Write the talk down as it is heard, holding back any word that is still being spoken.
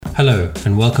Hello,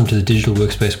 and welcome to the Digital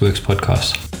Workspace Works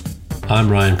podcast.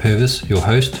 I'm Ryan Purvis, your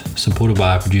host, supported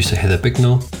by our producer Heather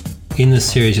Bicknell. In this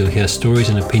series, you'll hear stories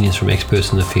and opinions from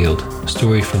experts in the field,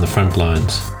 stories from the front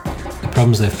lines, the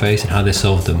problems they face and how they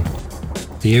solved them,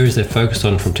 the areas they focused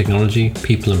on from technology,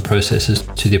 people and processes,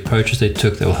 to the approaches they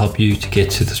took that will help you to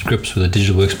get to the grips with the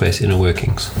digital workspace inner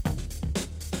workings.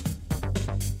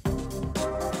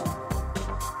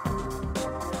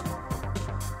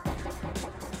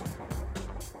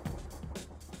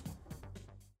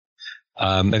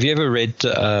 Have you ever read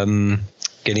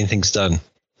Getting Things Done?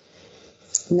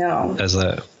 No. As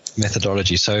a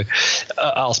methodology. So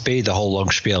I'll spare you the whole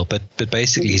long spiel, but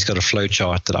basically he's got a flow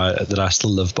chart that I still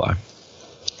live by.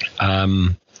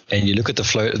 And you look at the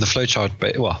flow chart.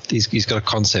 Well, he's got a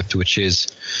concept which is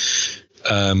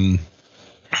if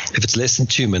it's less than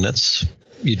 2 minutes,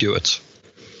 you do it.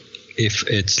 If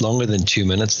it's longer than 2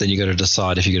 minutes, then you got to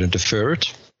decide if you're going to defer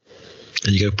it,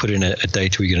 and you got to put in a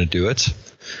date where you're going to do it.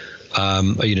 Are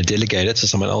you going to delegate it so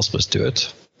someone else must do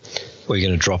it, or are you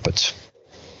going to drop it,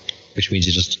 which means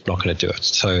you're just not going to do it.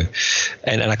 So,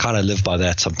 and I kind of live by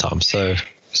that sometimes. So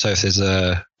if there's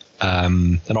an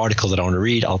article that I want to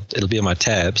read, it'll be in my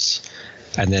tabs,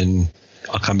 and then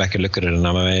I'll come back and look at it, and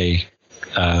I may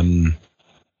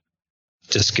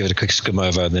just give it a quick skim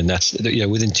over, and then that's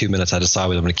within 2 minutes I decide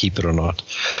whether I'm going to keep it or not.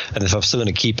 And if I'm still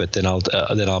going to keep it, then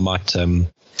I might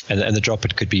and the drop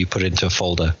it could be you put it into a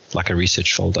folder, like a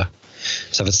research folder.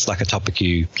 So if it's like a topic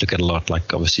you look at a lot,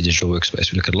 like obviously digital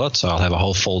workspace we look at a lot, so I'll have a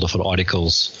whole folder for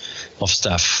articles of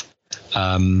stuff,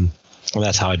 and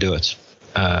that's how I do it.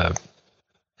 It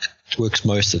works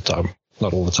most of the time,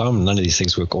 not all the time. None of these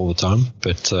things work all the time,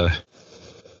 but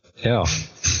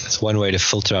it's one way to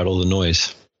filter out all the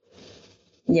noise.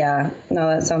 Yeah, no,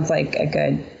 that sounds like a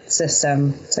good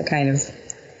system to kind of,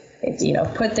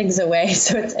 put things away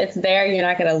so it's there. You're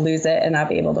not going to lose it and not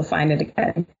be able to find it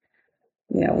again.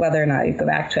 Whether or not you go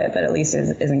back to it, but at least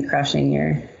it isn't crushing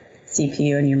your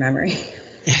CPU and your memory.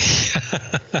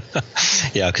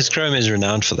 Yeah, because Chrome is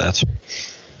renowned for that,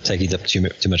 taking up too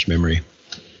much memory.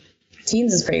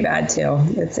 Teams is pretty bad too.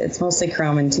 It's mostly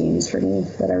Chrome and Teams for me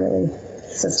that are really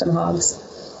system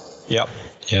hogs. Yep.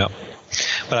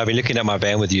 But I've been looking at my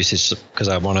bandwidth usage because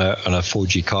I'm on a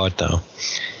 4G card now,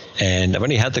 and I've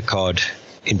only had the card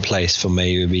in place for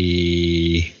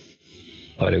maybe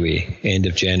end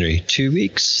of January, 2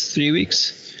 weeks, 3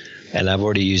 weeks, and I've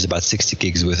already used about 60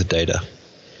 gigs worth of data.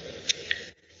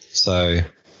 So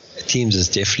Teams is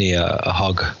definitely a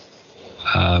hog,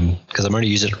 because I'm only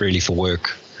using it really for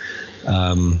work,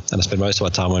 and I spend most of my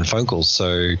time on phone calls.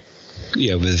 So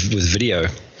with video,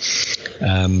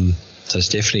 so it's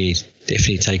definitely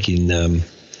taking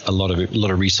a lot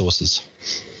of resources.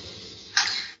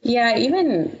 Yeah,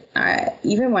 even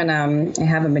when I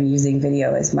haven't been using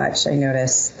video as much, I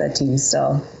notice that Teams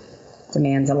still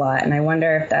demands a lot, and I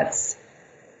wonder if that's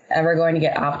ever going to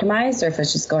get optimized or if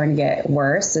it's just going to get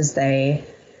worse as they,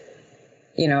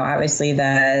 obviously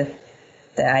the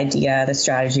idea, the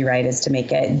strategy, right, is to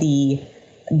make it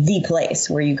the place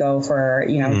where you go for,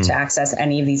 to access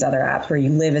any of these other apps, where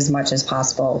you live as much as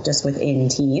possible just within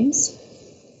Teams.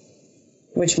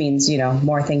 Which means,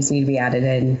 more things need to be added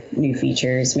in, new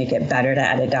features, make it better to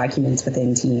edit documents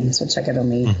within Teams, which I could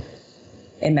only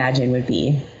imagine would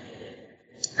be,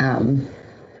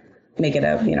 make it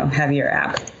a, heavier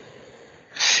app.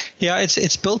 Yeah,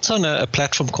 it's built on a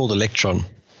platform called Electron.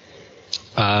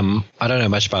 I don't know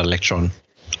much about Electron,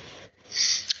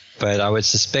 but I would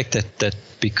suspect that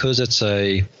because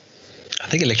I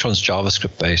think Electron's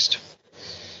JavaScript based,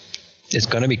 it's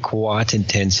going to be quite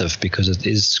intensive because it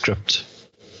is script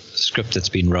that's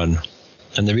been run.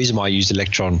 And the reason why I use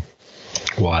Electron,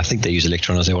 I think they use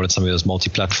Electron as they wanted something that's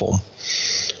multi-platform.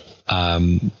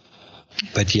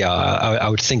 But yeah, I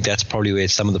would think that's probably where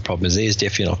some of the problem is. There's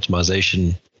definitely an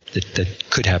optimization that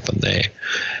could happen there.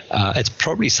 It's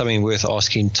probably something worth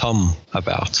asking Tom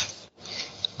about,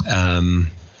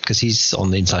 because he's on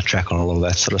the inside track on a lot of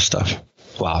that sort of stuff.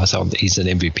 Wow, so he's an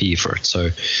MVP for it, so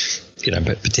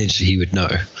but potentially he would know.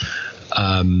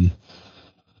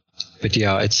 But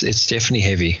yeah, it's definitely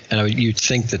heavy, and you'd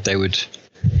think that they would.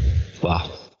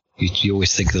 You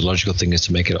always think the logical thing is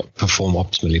to make it perform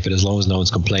optimally, but as long as no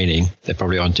one's complaining, they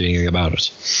probably aren't doing anything about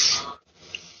it.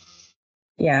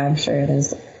 Yeah, I'm sure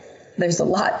there's a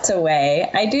lot to weigh.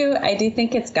 I do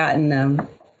think it's gotten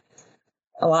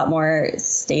a lot more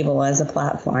stable as a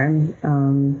platform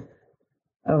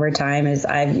over time as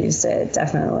I've used it.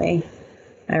 Definitely,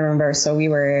 I remember. So we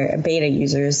were beta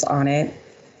users on it,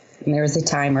 and there was a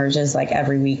time where just like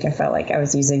every week I felt like I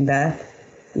was using the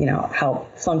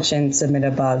help function, submit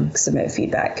a bug, submit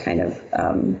feedback kind of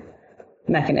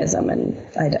mechanism, and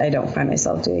I don't find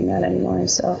myself doing that anymore.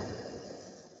 So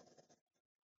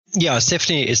yeah, it's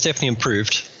definitely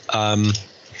improved.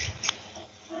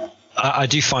 I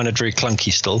do find it very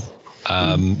clunky still.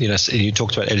 You know, so you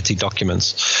talked about editing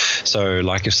documents. So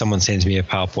like if someone sends me a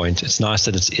PowerPoint, it's nice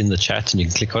that it's in the chat and you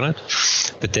can click on it,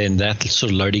 but then that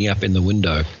sort of loading up in the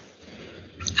window,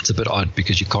 it's a bit odd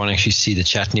because you can't actually see the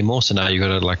chat anymore. So now you got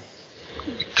to like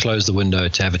close the window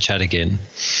to have a chat again.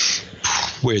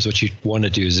 Whereas what you want to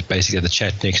do is basically have the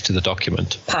chat next to the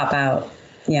document. Pop out.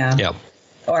 Yeah. Yeah.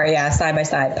 Or side by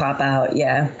side, pop out.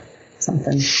 Yeah.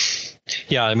 Something.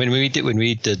 Yeah, I mean, when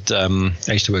we did,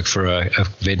 I used to work for a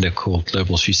vendor called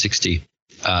Global 360,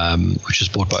 which was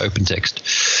bought by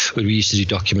OpenText. When we used to do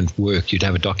document work, you'd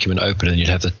have a document open and you'd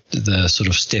have the sort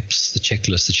of steps, the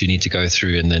checklist that you need to go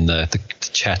through, and then the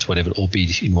chat, whatever, it all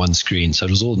be in one screen. So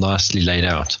it was all nicely laid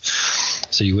out,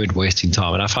 so you weren't wasting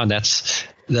time. And I find that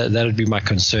would be my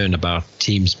concern about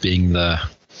Teams being the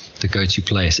go-to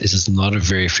place. Is it's not a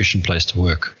very efficient place to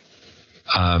work.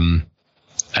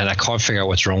 And I can't figure out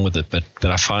what's wrong with it, but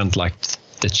I find like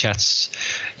the chats,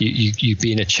 you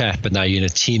be in a chat, but now you're in a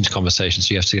Teams conversation,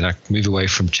 so you have to like move away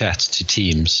from chat to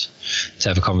Teams to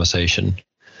have a conversation.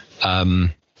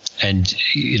 And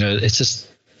you know, it's just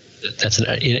that's an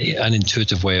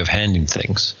unintuitive way of handling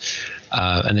things.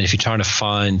 And then if you're trying to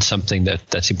find something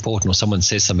that's important, or someone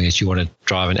says something that you want to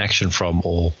drive an action from,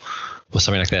 or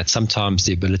something like that, sometimes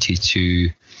the ability to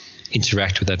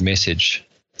interact with that message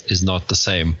is not the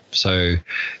same. So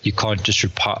you can't just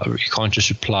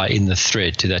reply in the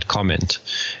thread to that comment.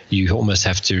 You almost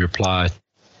have to reply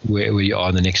where you are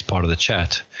in the next part of the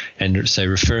chat and say,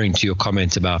 referring to your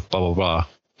comment about blah blah blah,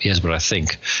 here's what I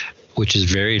think, which is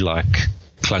very like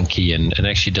clunky and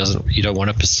actually you don't want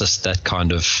to persist that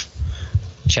kind of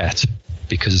chat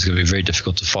because it's going to be very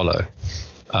difficult to follow.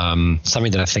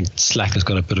 Something that I think Slack has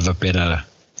got a bit of a better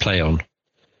play on.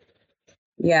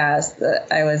 Yeah,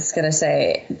 I was going to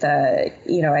say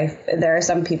there are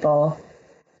some people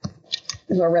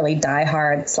who are really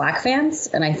diehard Slack fans,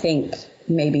 and I think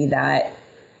maybe that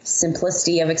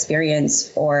simplicity of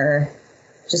experience, or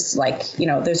just like, you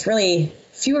know, there's really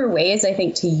fewer ways, I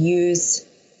think, to use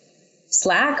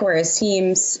Slack, whereas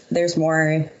Teams, there's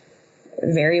more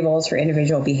variables for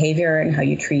individual behavior and how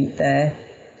you treat the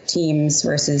Teams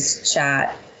versus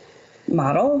chat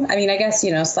model. I mean, I guess,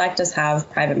 you know, Slack does have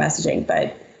private messaging,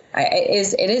 but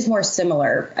it is more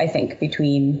similar, I think,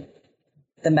 between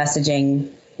the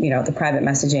messaging, you know, the private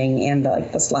messaging and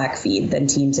the Slack feed than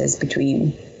Teams is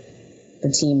between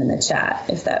the team and the chat,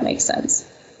 if that makes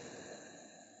sense.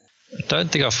 I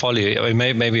don't think I follow you. I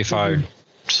mean, maybe if I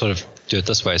sort of do it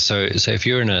this way. So if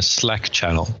you're in a Slack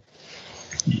channel,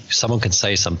 someone can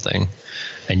say something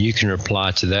and you can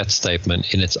reply to that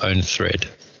statement in its own thread.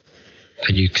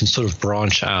 And you can sort of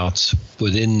branch out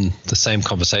within the same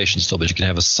conversation still, but you can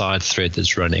have a side thread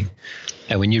that's running.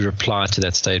 And when you reply to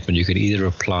that statement, you can either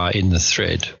reply in the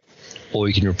thread, or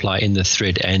you can reply in the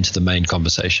thread and to the main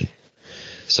conversation.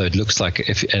 So it looks like,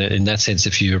 in that sense,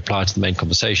 if you reply to the main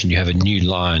conversation, you have a new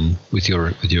line with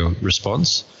your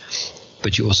response,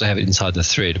 but you also have it inside the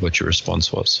thread what your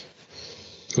response was,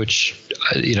 which,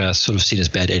 you know, is sort of seen as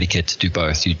bad etiquette to do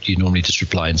both. You normally just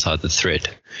reply inside the thread.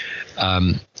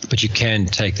 But you can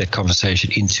take that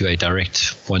conversation into a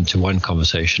direct one-to-one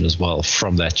conversation as well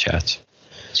from that chat.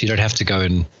 So you don't have to go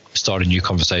and start a new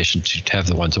conversation to have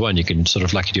the one-to-one. You can sort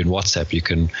of, like you do in WhatsApp, you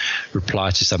can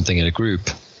reply to something in a group,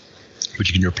 but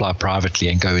you can reply privately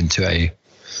and go into a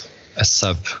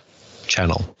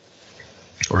sub-channel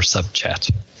or a sub-chat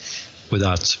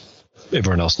without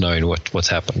everyone else knowing what's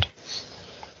happened.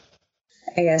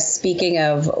 I guess speaking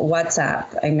of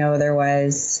WhatsApp, I know there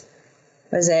was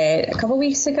it a couple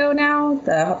weeks ago now,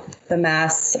 the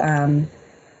mass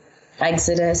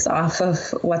exodus off of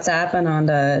WhatsApp and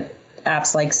onto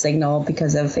apps like Signal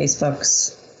because of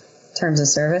Facebook's terms of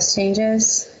service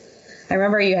changes? I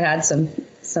remember you had some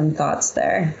thoughts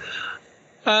there.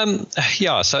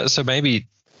 Yeah, so maybe,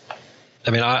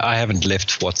 I mean, I haven't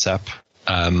left WhatsApp,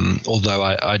 although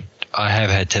I have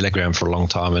had Telegram for a long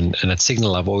time, and at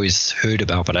Signal I've always heard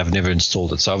about, but I've never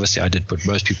installed it. So obviously I did what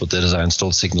most people did, is I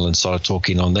installed Signal and started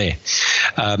talking on there.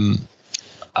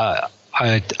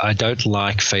 I don't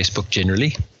like Facebook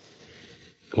generally.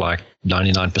 Like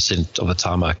 99% of the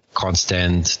time, I can't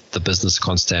stand the business,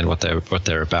 can't stand what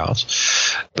they're about.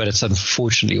 But it's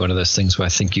unfortunately one of those things where I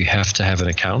think you have to have an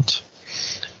account.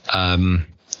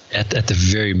 At the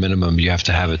very minimum, you have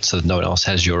to have it so that no one else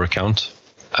has your account.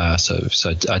 So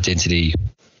identity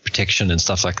protection and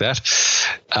stuff like that.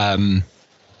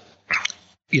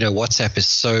 You know, WhatsApp is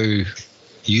so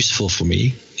useful for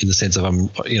me in the sense of I'm,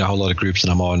 a whole lot of groups that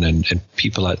I'm on, and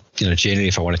people that, generally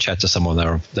if I want to chat to someone,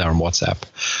 they're on WhatsApp.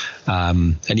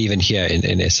 And even here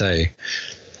in SA,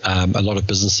 a lot of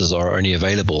businesses are only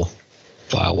available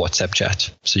via WhatsApp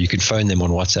chat. So you can phone them on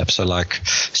WhatsApp. So like,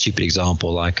 stupid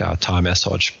example, like our Thai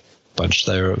massage bunch,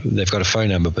 they've got a phone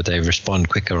number, but they respond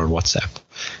quicker on WhatsApp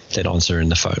than answer in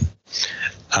the phone.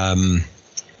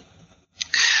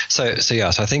 So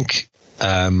I think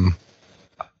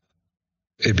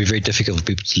it'd be very difficult for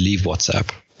people to leave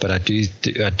WhatsApp, but I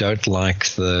don't like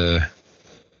the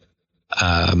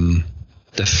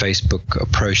Facebook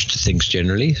approach to things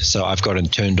generally. So I've got and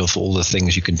turned off all the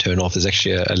things you can turn off. There's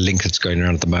actually a link that's going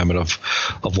around at the moment of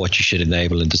what you should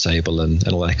enable and disable and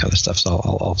all that kind of stuff. So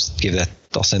I'll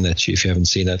send that to you if you haven't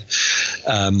seen it.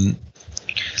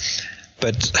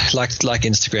 But like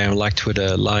Instagram, like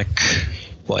Twitter,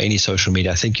 any social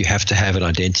media, I think you have to have an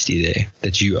identity there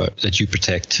that you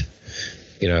protect,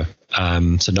 so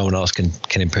no one else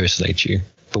can impersonate you.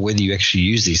 But whether you actually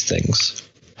use these things,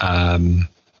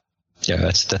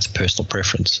 that's a personal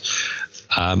preference.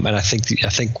 And I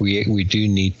think we do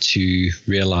need to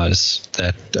realize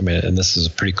that, and this is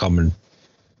a pretty common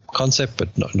concept,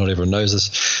 but not everyone knows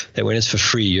this, that when it's for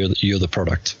free, you're the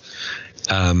product.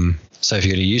 So if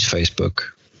you're going to use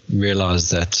Facebook,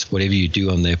 realize that whatever you do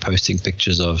on there, posting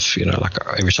pictures of, like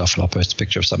every so often I'll post a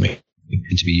picture of something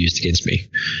to be used against me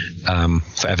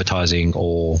for advertising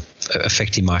or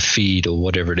affecting my feed or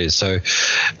whatever it is. So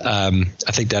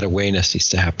I think that awareness needs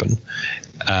to happen.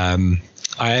 I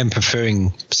am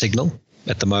preferring Signal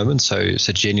at the moment. So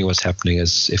generally what's happening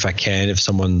is if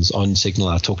someone's on Signal,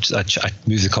 I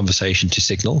move the conversation to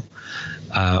Signal.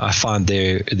 I find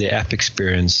their app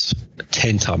experience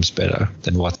 10 times better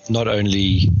than not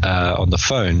only on the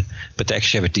phone, but they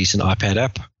actually have a decent iPad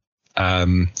app.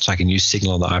 So I can use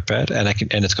Signal on the iPad,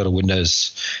 and it's got a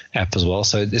Windows app as well.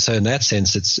 So in that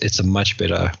sense, it's a much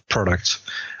better product.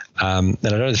 And I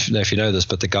don't know if you know this,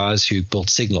 but the guys who built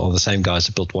Signal are the same guys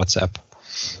who built WhatsApp.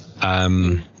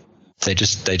 They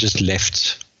just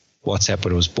left WhatsApp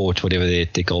when it was bought, whatever their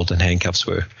golden handcuffs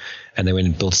were, and they went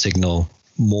and built Signal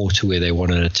more to where they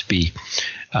wanted it to be.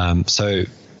 So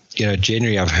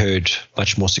generally I've heard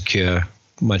much more secure,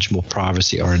 much more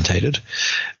privacy orientated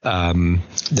than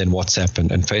WhatsApp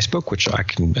and Facebook, which I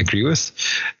can agree with.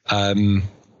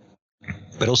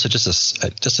 But also just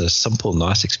a simple,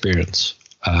 nice experience.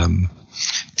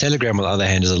 Telegram, on the other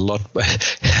hand, is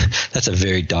that's a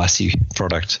very dicey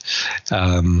product.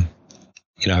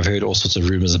 I've heard all sorts of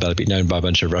rumors about it being known by a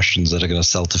bunch of Russians that are going to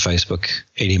sell to Facebook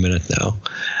any minute now.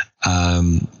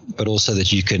 But also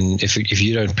that you can, if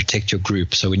you don't protect your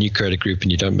group, so when you create a group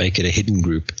and you don't make it a hidden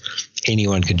group,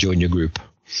 anyone can join your group.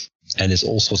 And there's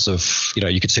all sorts of,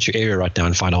 you could search your area right now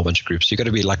and find a whole bunch of groups. You've got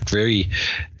to be very,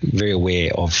 very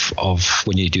aware of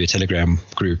when you do a Telegram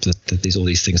group that there's all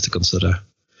these things to consider.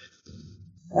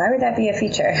 Why would that be a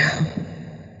feature?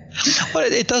 Well,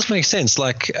 it does make sense. So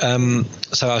I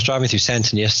was driving through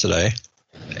Sandton yesterday,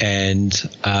 and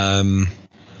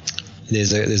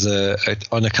there's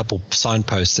on a couple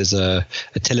signposts there's a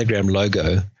Telegram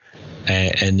logo,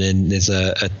 and then there's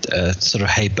a sort of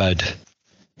Hey Bud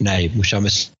name, which I'm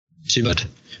assuming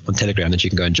on Telegram that you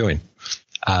can go and join.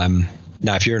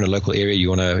 Now, if you're in a local area,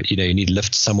 you need a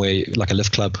lift somewhere, like a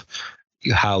lift club.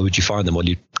 How would you find them? Well,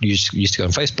 you used to go on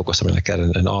Facebook or something like that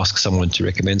and ask someone to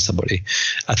recommend somebody.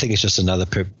 I think it's just another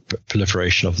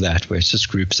proliferation of that, where it's just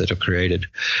groups that are created.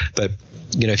 But,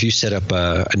 if you set up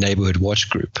a neighborhood watch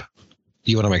group,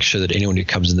 you want to make sure that anyone who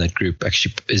comes in that group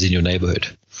actually is in your neighborhood,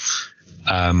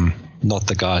 not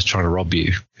the guys trying to rob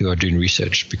you who are doing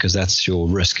research, because that's your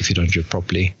risk if you don't do it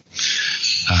properly.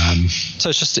 So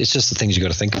it's just the things you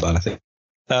got to think about, I think.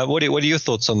 What are your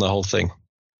thoughts on the whole thing?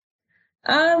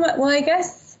 Well, I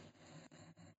guess,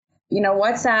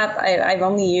 WhatsApp, I've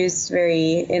only used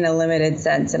in a limited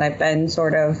sense, and I've been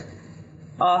sort of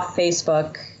off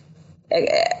Facebook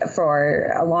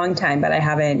for a long time, but I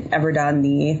haven't ever done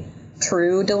the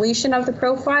true deletion of the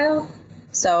profile.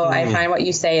 So I find what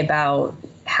you say about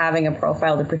having a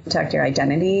profile to protect your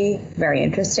identity very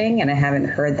interesting, and I haven't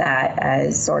heard that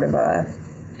as sort of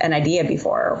an idea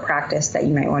before, or practice that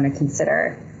you might want to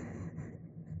consider.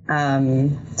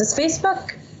 Does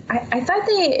Facebook, I thought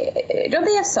don't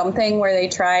they have something where they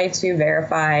try to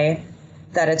verify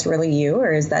that it's really you,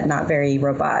 or is that not very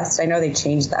robust? I know they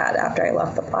changed that after I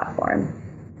left the platform.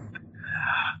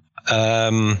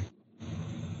 Yeah,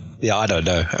 I don't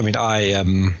know. I mean, I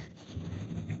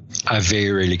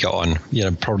very rarely go on,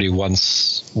 probably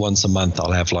once a month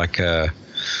I'll have like a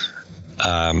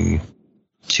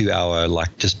 2 hour,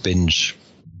 just binge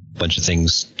bunch of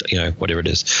things, whatever it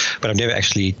is. But I've never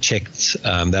actually checked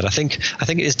that. I think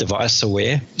it is device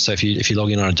aware. So if you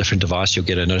log in on a different device, you'll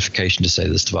get a notification to say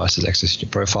this device has access to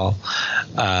your profile.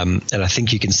 And I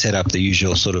think you can set up the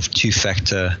usual sort of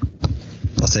two-factor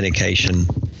authentication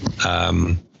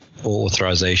or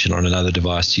authorization on another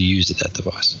device to use that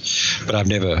device. But I've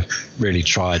never really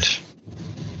tried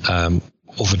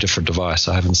off a different device.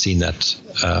 I haven't seen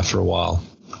that for a while.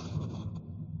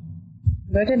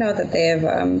 Good to know that they have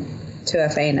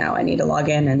 2FA now. I need to log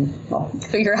in and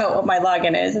figure out what my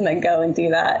login is and then go and do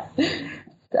that.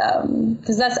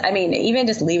 Because even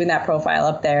just leaving that profile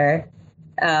up there.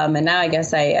 And now I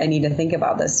guess I need to think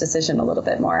about this decision a little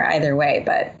bit more either way.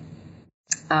 But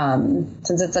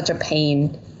since it's such a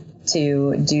pain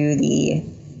to do the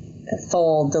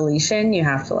full deletion, you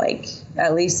have to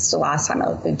at least the last time I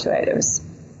looked into it, it was,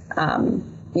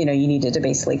 you needed to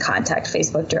basically contact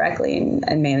Facebook directly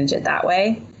and manage it that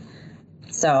way.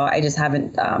 So I just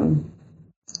haven't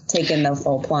taken the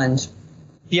full plunge.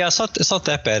 Yeah, it's not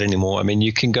that bad anymore. I mean,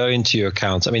 you can go into your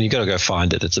account. I mean, you got to go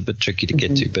find it. It's a bit tricky to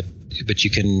get to, but you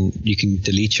can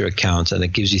delete your account, and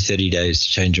it gives you 30 days to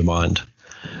change your mind.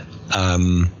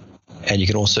 And you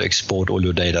can also export all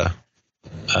your data,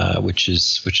 which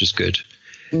is good.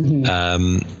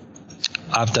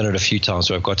 I've done it a few times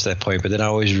where I've got to that point, but then I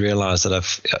always realize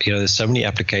that there's so many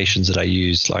applications that I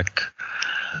use, like,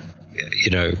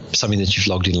 something that you've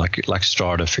logged in, like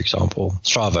Strava, for example,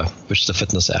 which is a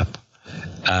fitness app,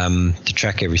 to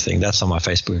track everything. That's on my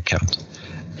Facebook account.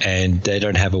 And they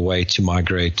don't have a way to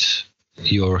migrate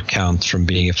your account from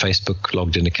being a Facebook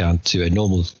logged in account to a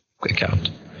normal account.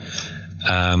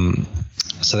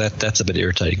 So that's a bit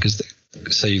irritating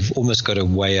so you've almost got to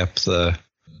weigh up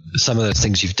some of the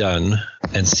things you've done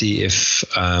and see if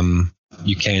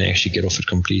you can actually get off it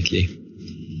completely.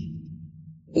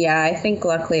 Yeah, I think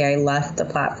luckily I left the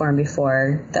platform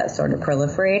before that sort of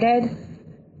proliferated.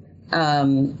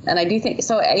 And I do think,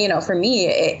 so, for me,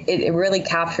 it really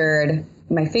captured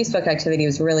my Facebook activity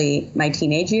was really my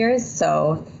teenage years.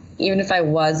 So even if I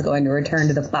was going to return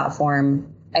to the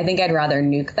platform, I think I'd rather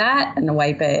nuke that and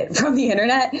wipe it from the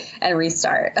internet and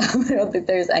restart. I don't think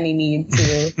there's any need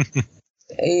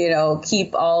to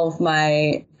keep all of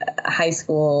my high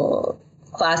school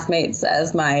classmates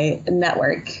as my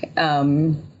network.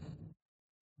 As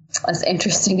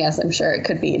interesting as I'm sure it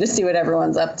could be to see what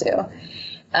everyone's up to.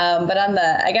 But on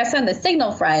the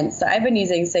Signal front, so I've been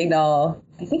using Signal,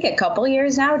 I think a couple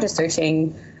years now, just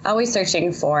always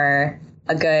searching for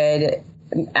a good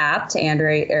app to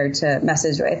Android or to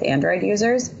message with Android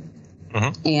users.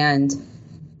 And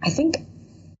I think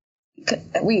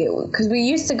because we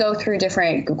used to go through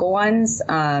different Google ones.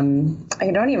 I don't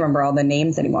even remember all the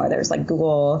names anymore. There was like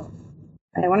Google,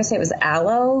 I want to say it was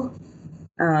Allo.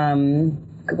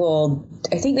 Google,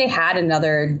 I think they had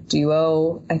another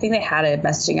Duo. I think they had a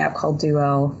messaging app called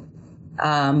Duo.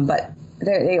 But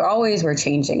they always were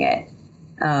changing it.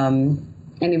 And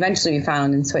eventually we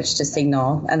found and switched to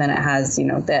Signal. And then it has,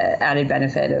 the added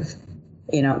benefit of,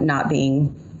 not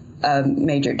being a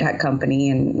major tech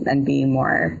company and being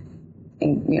more,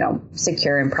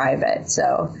 secure and private.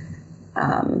 So,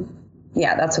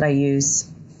 that's what I use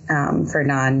for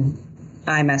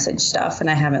non-iMessage stuff. And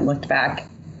I haven't looked back.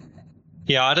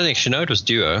 Yeah, I don't actually know it was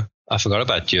Duo. I forgot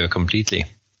about Duo completely.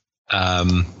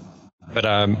 But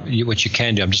what you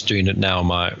can do, I'm just doing it now on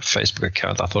my Facebook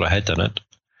account. I thought I had done it.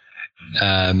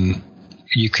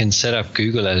 You can set up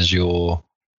Google as your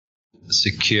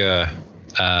secure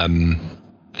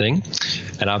thing.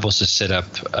 And I've also set up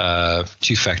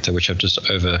two-factor, which I've just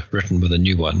overwritten with a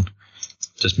new one,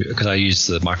 just because I use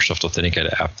the Microsoft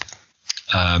Authenticator app.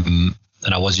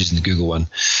 And I was using the Google one.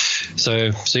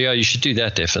 So yeah, you should do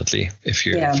that definitely if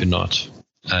you're not.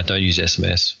 Don't use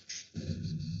SMS.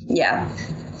 Yeah.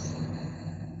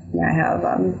 Yeah, I have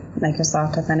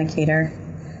Microsoft Authenticator,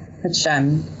 which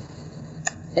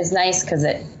is nice because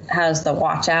it has the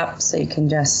Watch app, so you can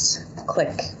just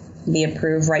click the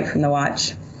approve right from the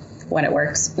watch when it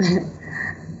works.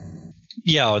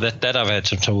 Yeah, that I've had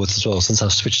some trouble with as well. Since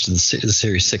I've switched to the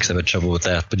Series 6, I've had trouble with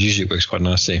that, but usually it works quite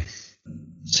nicely.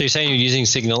 So you're saying you're using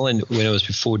Signal and when it was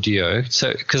before Duo.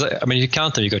 So, because if you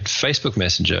count them, you've got Facebook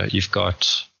Messenger, you've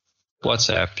got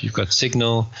WhatsApp, you've got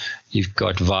Signal, you've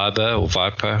got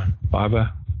Viber, I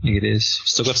think it is.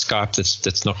 Still got Skype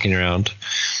that's knocking around.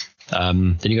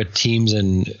 Then you got Teams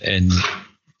and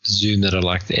Zoom that are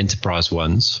like the enterprise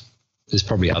ones. There's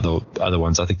probably other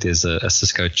ones. I think there's a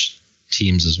Cisco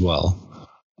Teams as well.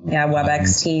 Yeah,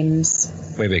 WebEx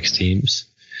Teams. WebEx Teams.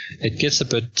 It gets a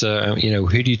bit,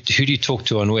 who do you talk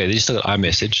to on where? They still got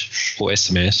iMessage or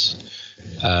SMS.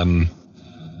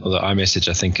 although iMessage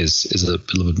I think is a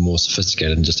little bit more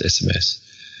sophisticated than just SMS.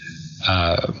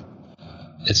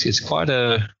 It's quite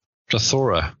a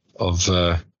plethora of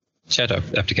chat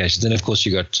applications, and of course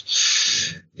you got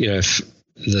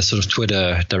the sort of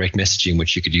Twitter direct messaging,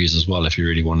 which you could use as well if you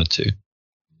really wanted to,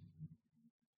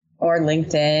 or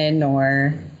LinkedIn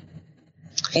or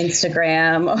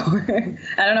Instagram, or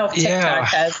I don't know if TikTok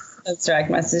has direct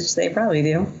message. They probably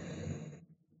do.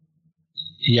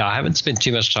 Yeah, I haven't spent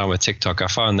too much time with TikTok. I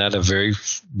found that a very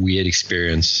weird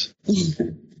experience.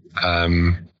 I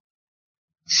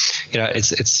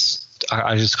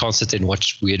just can't sit there and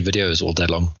watch weird videos all day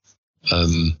long.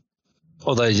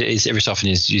 Although every so often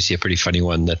you see a pretty funny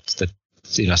one that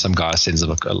some guy sends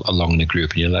along in a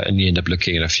group, and you end up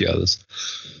looking at a few others.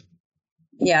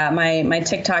 Yeah, my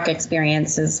TikTok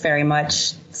experience is very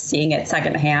much seeing it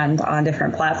secondhand on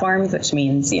different platforms, which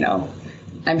means,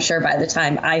 I'm sure by the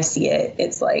time I see it,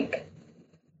 it's like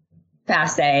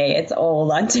passe, it's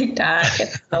old on TikTok.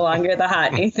 It's no longer the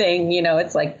hot new thing.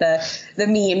 It's like the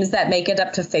memes that make it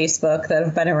up to Facebook that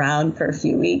have been around for a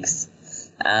few weeks.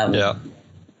 Yeah.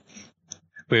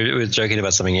 We were joking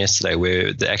about something yesterday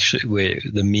where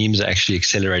the memes are actually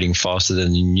accelerating faster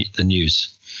than the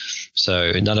news.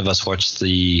 So none of us watched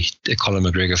the Conor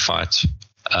McGregor fight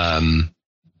on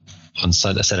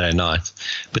Saturday night,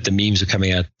 but the memes were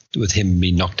coming out with him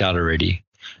being knocked out already.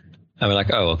 And we're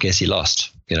like, oh, well, guess he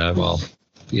lost. Don't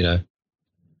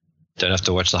have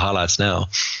to watch the highlights now.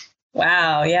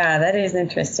 Wow, yeah, that is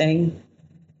interesting.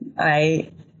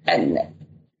 And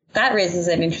that raises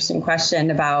an interesting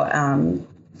question about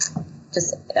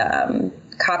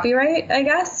copyright, I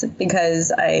guess,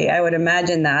 because I would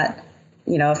imagine that,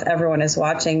 if everyone is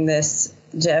watching this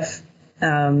GIF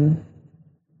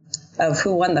of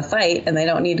who won the fight, and they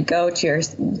don't need to go to your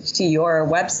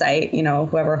website,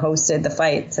 whoever hosted the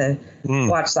fight to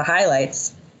watch the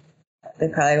highlights, they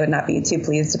probably would not be too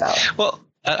pleased about. Well,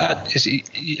 I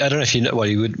don't know if you know. Well,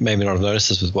 you would maybe not have noticed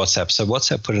this with WhatsApp. So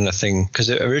WhatsApp put in a thing because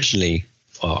originally,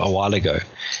 a while ago,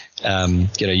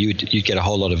 you'd get a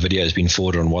whole lot of videos being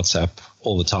forwarded on WhatsApp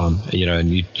all the time.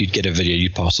 And you'd get a video,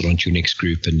 you'd pass it on to your next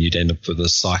group, and you'd end up with a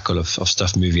cycle of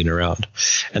stuff moving around.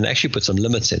 And they actually put some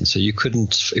limits in, so you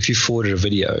couldn't, if you forwarded a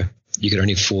video, you could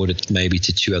only forward it maybe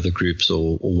to 2 other groups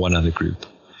or one other group.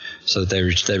 So they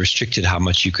restricted how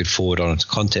much you could forward on it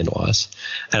content-wise.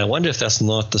 And I wonder if that's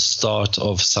not the start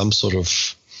of some sort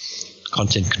of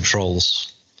content controls.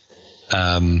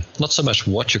 Not so much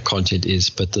what your content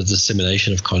is, but the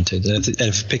dissemination of content. And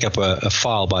if you pick up a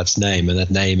file by its name, and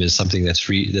that name is something that's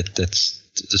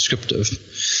descriptive,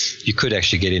 you could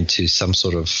actually get into some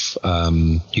sort of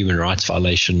human rights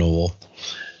violation or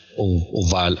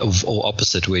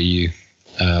opposite, where you're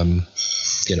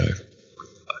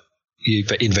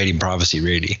invading privacy,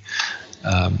 really,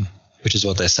 which is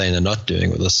what they're saying they're not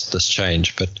doing with this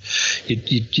change. But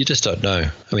you just don't know.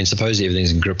 I mean, supposedly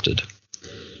everything's encrypted,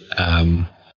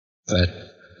 but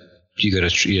you got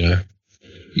to,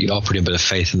 you are putting a bit of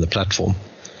faith in the platform.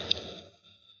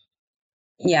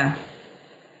 Yeah.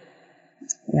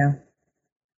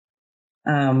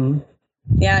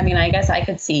 I mean, I guess I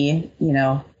could see,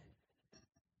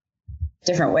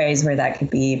 different ways where that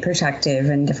could be protective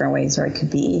and different ways where it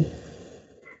could be,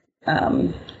 I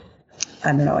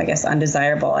don't know, I guess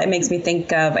undesirable. It makes me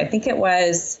think of, I think The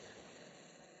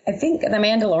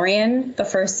Mandalorian, the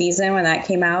first season when that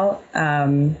came out,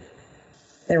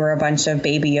 there were a bunch of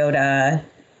Baby Yoda,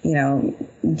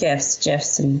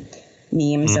 GIFs and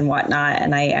memes and whatnot.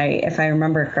 And I, if I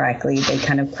remember correctly, they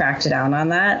kind of cracked down on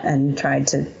that and tried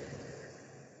to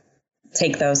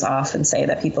take those off and say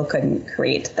that people couldn't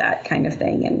create that kind of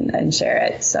thing and share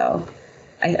it. So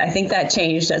I think that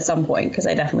changed at some point, because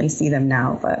I definitely see them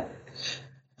now. But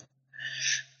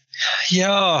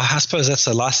yeah, I suppose that's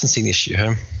a licensing issue,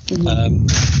 huh? Mm-hmm.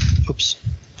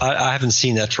 I haven't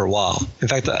seen that for a while. In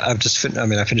fact, I finished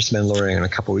Mandalorian a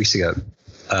couple of weeks ago.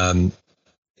 The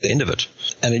end of it,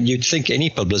 and you'd think any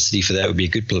publicity for that would be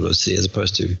good publicity as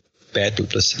opposed to bad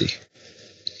publicity.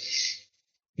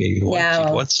 You'd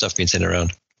want stuff being sent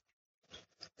around.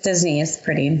 Disney is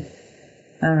pretty,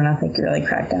 I don't know if they could really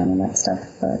crack down on that stuff,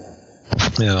 but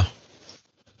yeah.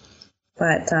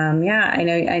 But I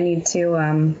know I need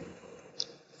to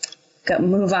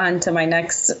move on to my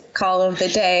next call of the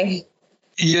day.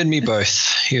 You and me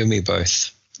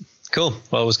both. Cool.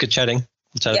 Well, it was good chatting.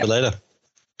 We'll chat a bit later.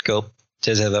 Cool.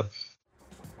 Cheers, Heather.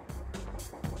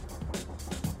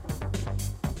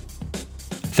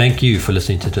 Thank you for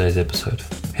listening to today's episode.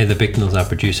 Heather Bicknell is our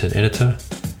producer and editor.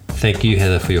 Thank you,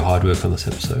 Heather, for your hard work on this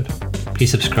episode. Please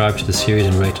subscribe to the series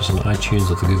and rate us on iTunes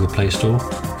or the Google Play Store.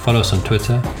 Follow us on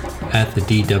Twitter @the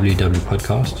DWW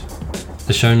Podcast.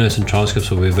 The show notes and transcripts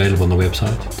will be available on the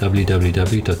website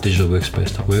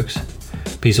www.digitalworkspace.works.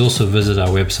 Please also visit our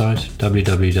website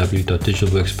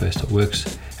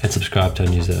www.digitalworkspace.works and subscribe to our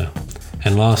newsletter.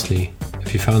 And lastly,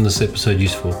 if you found this episode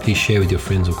useful, please share with your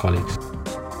friends or colleagues.